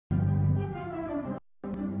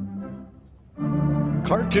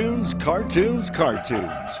Cartoons, cartoons,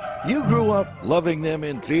 cartoons. You grew up loving them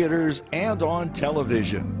in theaters and on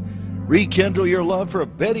television. Rekindle your love for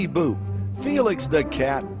Betty Boop, Felix the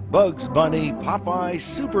Cat, Bugs Bunny, Popeye,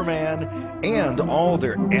 Superman, and all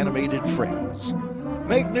their animated friends.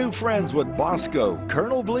 Make new friends with Bosco,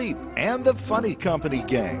 Colonel Bleep, and the Funny Company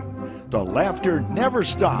Gang. The laughter never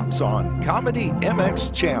stops on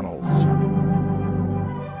ComedyMX channels.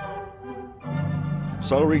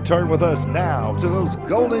 So return with us now to those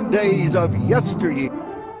golden days of yesteryear.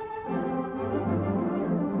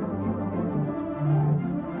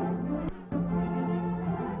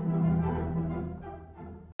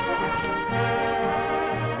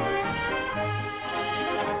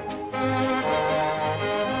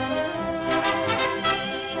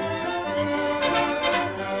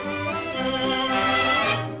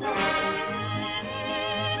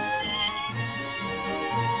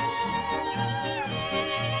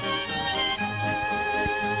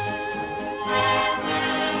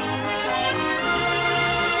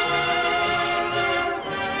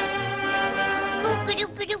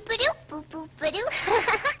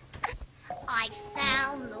 I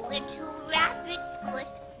found the little rabbit's foot,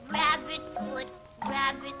 rabbit's foot,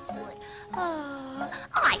 rabbit's foot. Oh,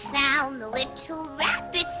 I found the little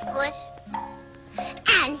rabbit's foot.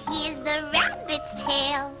 And here's the rabbit's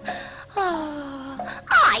tail. Oh,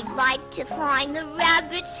 I'd like to find the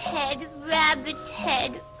rabbit's head, rabbit's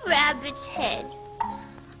head, rabbit's head.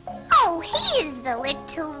 Oh, here's the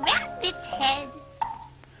little rabbit's head.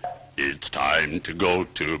 It's time to go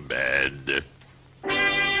to bed.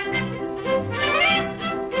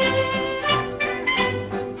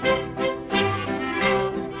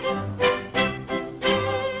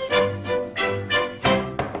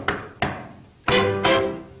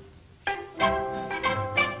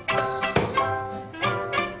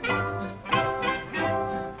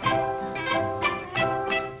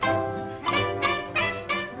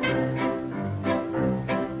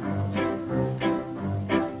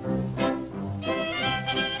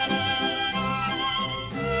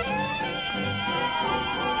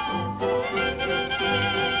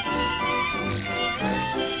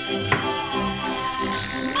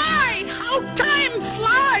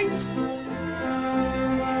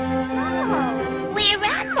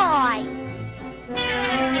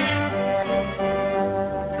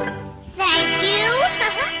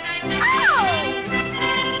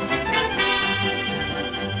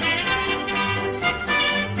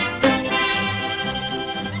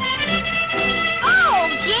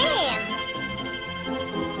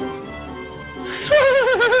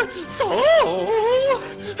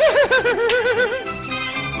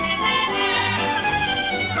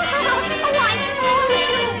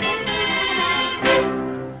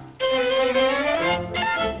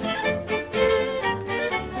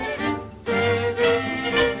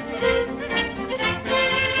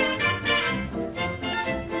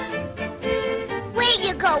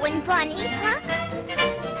 Bunny, huh?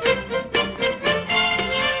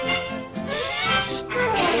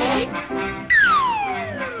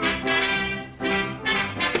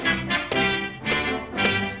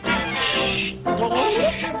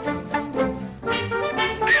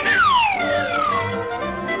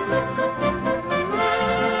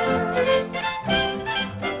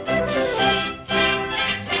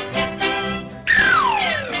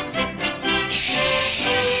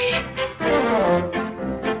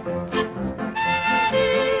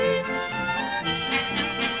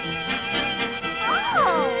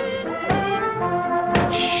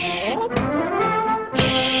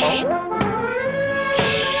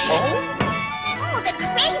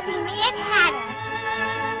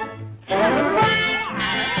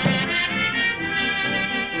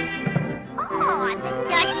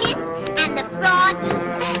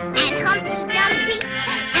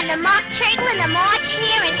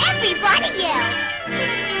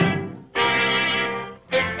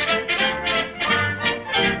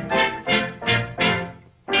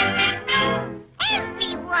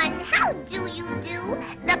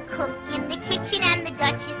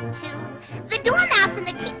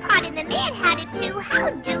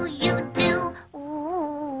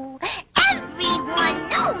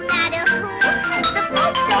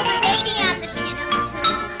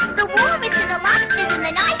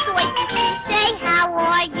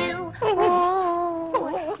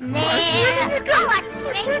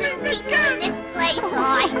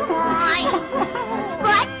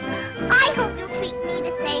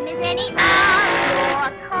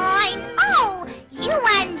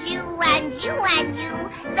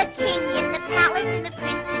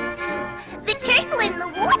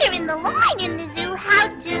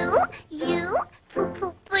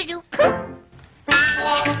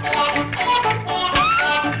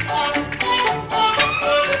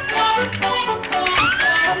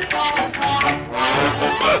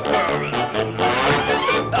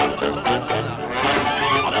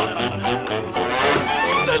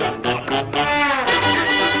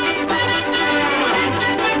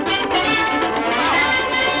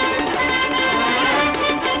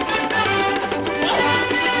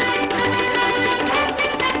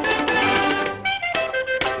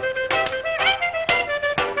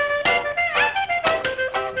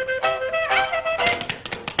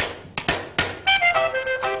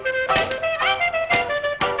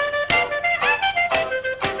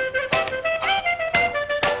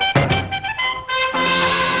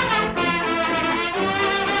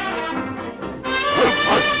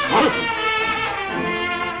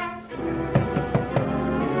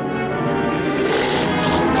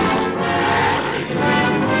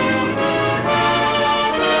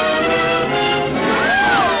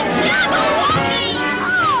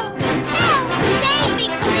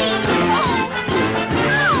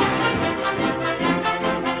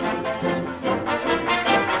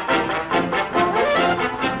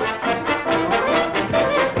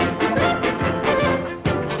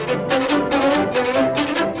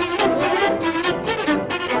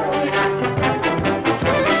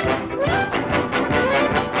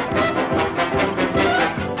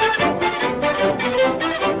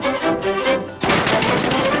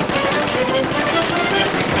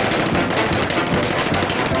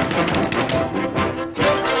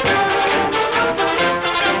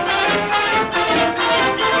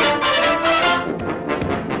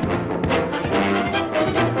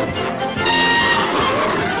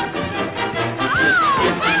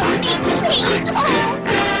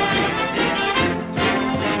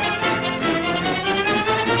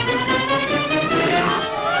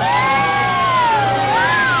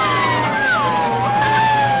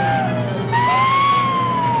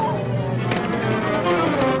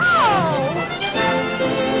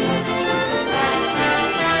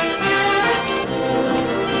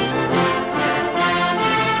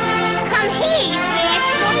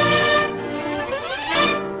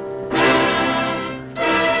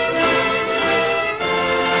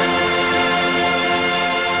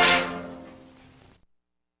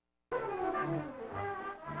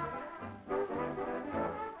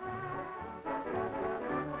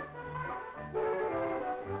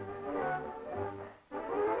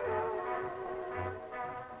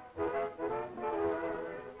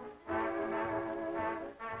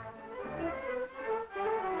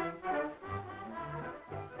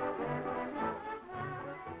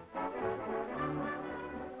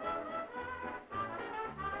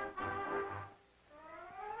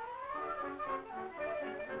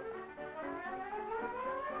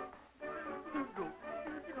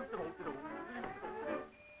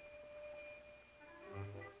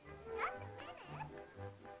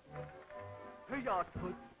 yacht,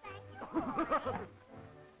 Toots.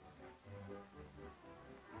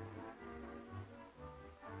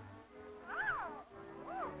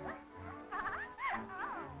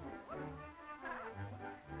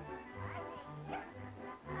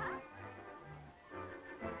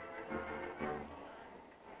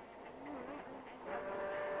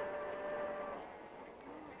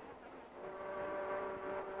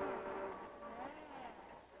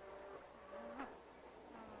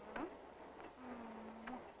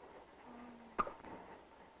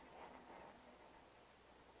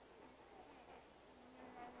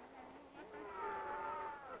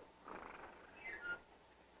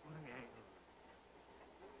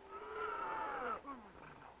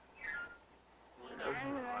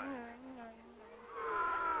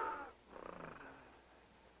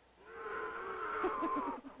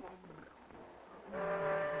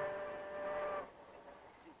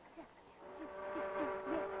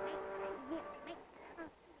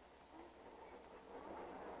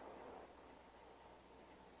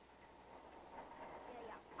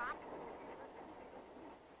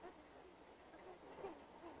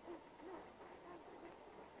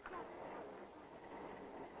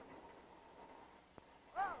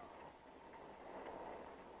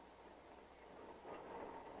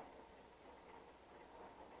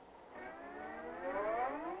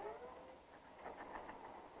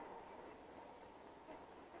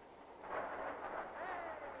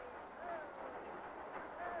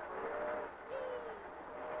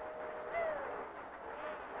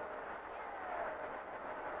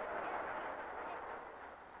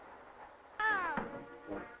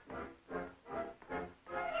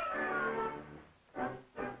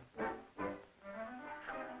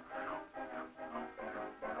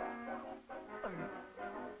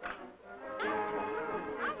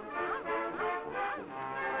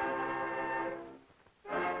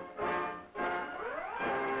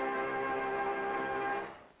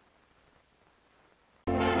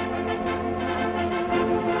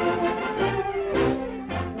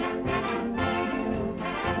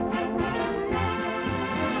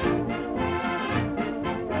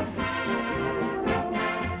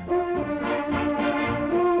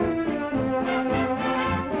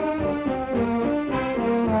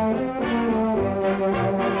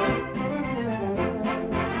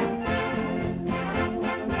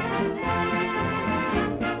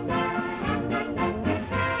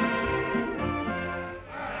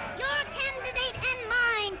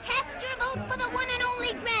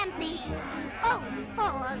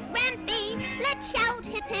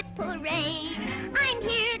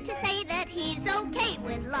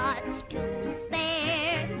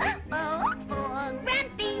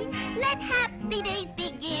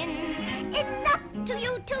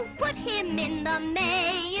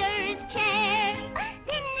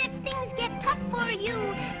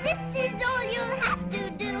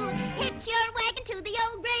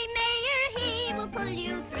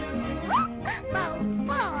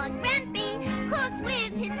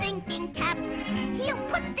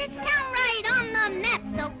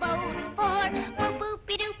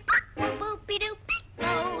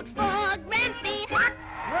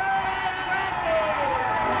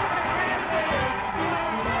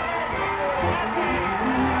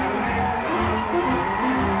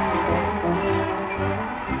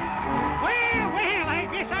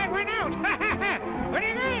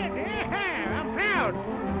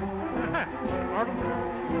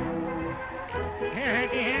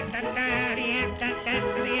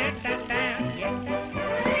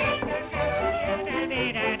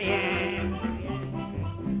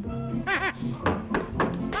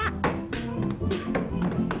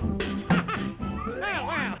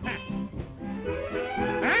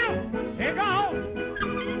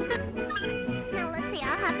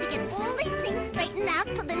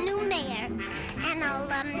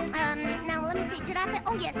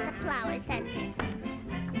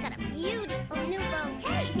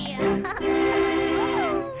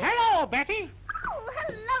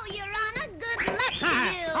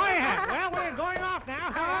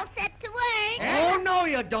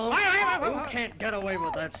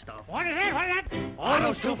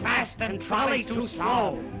 Trolley's too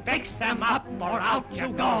slow. Fix them up or out you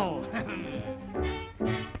go.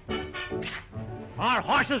 Our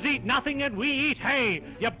horses eat nothing and we eat hay.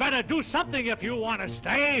 You better do something if you want to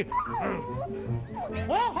stay.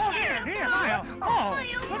 Oh, here, Lyle. Oh,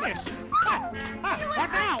 goodness.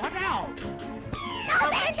 What now? No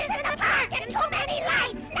benches in the park and too many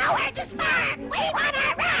lights. Nowhere to spark. We want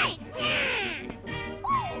our rights.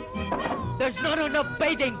 There's not enough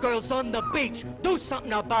bathing girls on the beach. Do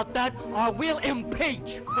something about that or we'll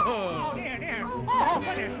impeach. Oh, dear. Oh,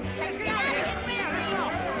 goodness. Let's get out of here.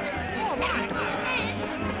 Oh, my.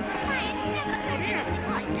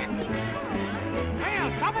 Well,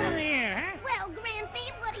 trouble in the air, huh? Well, Grampy,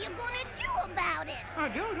 what are you going to do about it?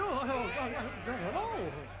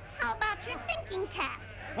 How about your thinking cap?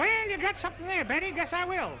 Well, you got something there, Betty. Guess I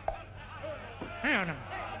will. Here now.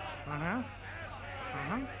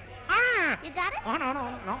 Ah! You got it? Oh, no.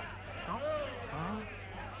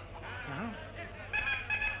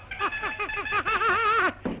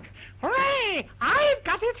 Hooray! I've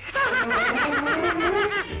got it!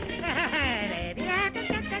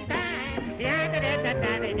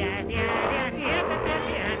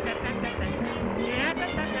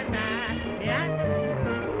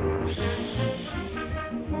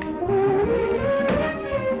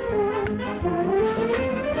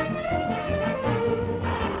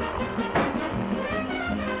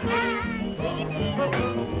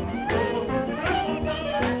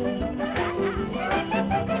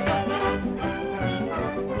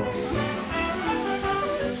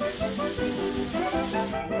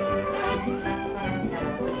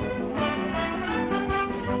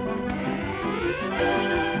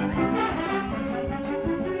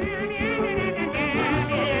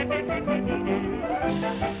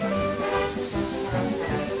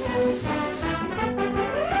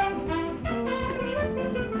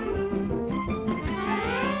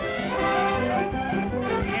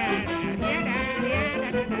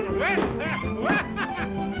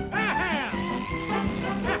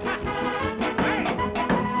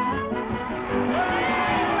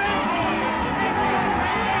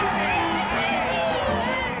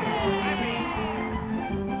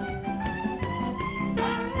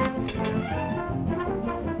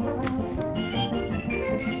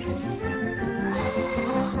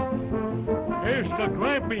 Here's the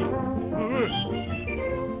Grampy.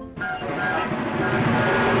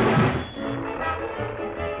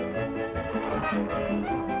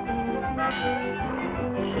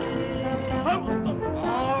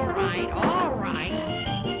 All right.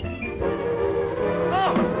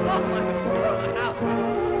 Oh,